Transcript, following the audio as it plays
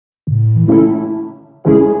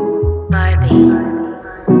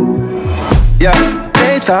Yeah,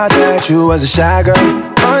 they thought that you was a shy girl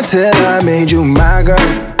until I made you my girl.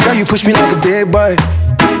 Girl, you pushed me like a big boy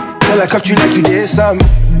till I cuffed you like you did something.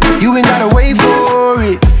 You ain't gotta wait for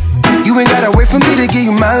it. You ain't gotta wait for me to give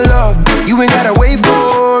you my love. You ain't gotta wait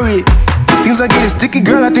for it. Things are getting sticky,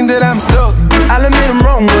 girl, I think that I'm stuck. I'll admit I'm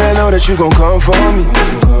wrong, but I know that you gon' come for me.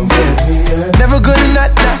 Yeah. Never gonna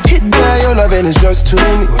not hit that. Your loving is just to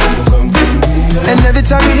me. And every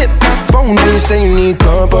time you hit my phone, you say you need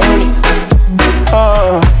company.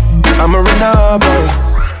 Oh, I'ma run up on you.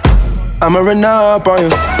 I'ma run up on you.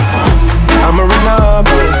 I'ma run up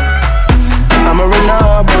on you. I'ma run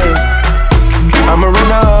up on you. I'ma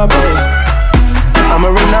run up on you. I'ma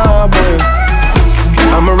run up on you.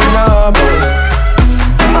 I'ma run up on you.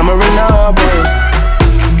 I'ma run up on you.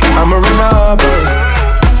 I'ma run up on you.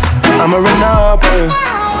 I'ma run up on you.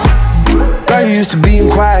 Girl, you used to being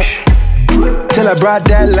quiet till I brought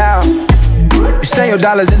that loud. You say your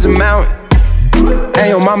dollars is a mountain, and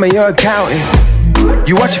your mama your accountant.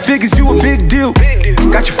 You watch your figures, you a big deal.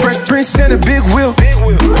 Got your Fresh Prince and a big wheel.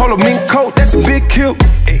 Polo mink coat, that's a big kill.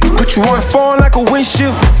 Put you on the phone like a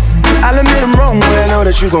windshield. I'll admit I'm wrong, but I know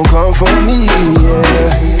that you gon' come for me,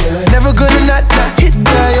 yeah. Never gonna not hit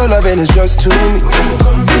that. Your loving is just to me.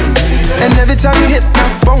 And every time you hit my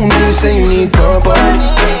phone, you say you need company.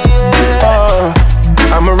 Oh,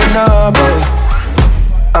 I'ma run up on you.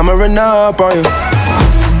 I'ma run up on you.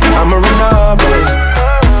 I'ma run up on you.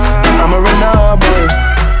 I'ma run up on you.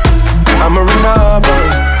 I'ma run up on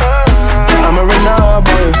you. I'ma run up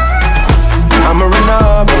on you. I'ma run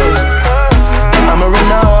up on you. I'ma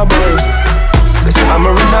run up on you. I'ma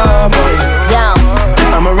run up on you.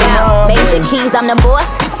 I'ma run up on you. Major keys, I'm the boss.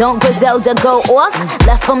 Don't Griselda go off.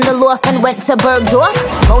 Left from the loft and went to Bergdorf.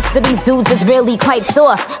 Most of these dudes is really quite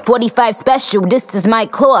soft. 45 special, this is my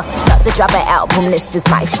cloth. About to drop an album, this is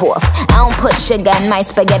my fourth. I don't put sugar in my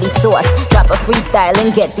spaghetti sauce. Drop a freestyle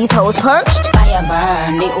and get these hoes perched. Fire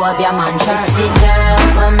burn, the orb your man church. See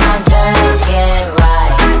girls, when my girls get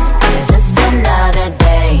right. 'Cause it's another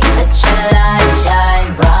day. Let your light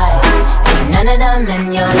shine bright. Ain't none of them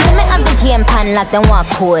in your life. Trim me up the game pan like them walk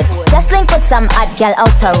code. Just link with some hot gal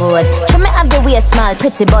out the road. Trim me up the waist small,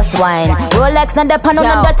 pretty boss wine. Rolex, not that pan on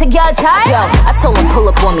the dirty girl tie. Yo, I told him pull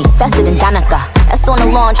up on me, faster than Danica. That's on the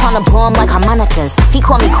lawn tryna blow him like harmonicas. He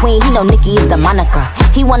call me queen, he know Nikki is the moniker.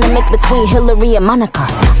 He wanna mix between Hillary and Monica.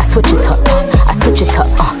 I switch it up, I switch it up,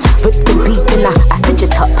 rip the beat and I stitch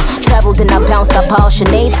it up. Traveled and I bounced up all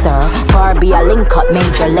Sinead, sir. Barbie, I link up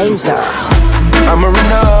Major Lazer. I'ma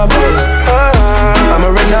run up on you. I'ma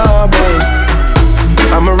run up on you.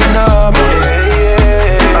 I'ma run up on you.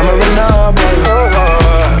 I'ma run up on you.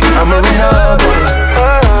 I'ma run up on you.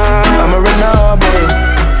 I'ma run up on you.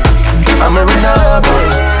 I'ma run up on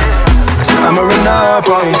you. I'ma run up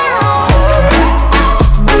on you.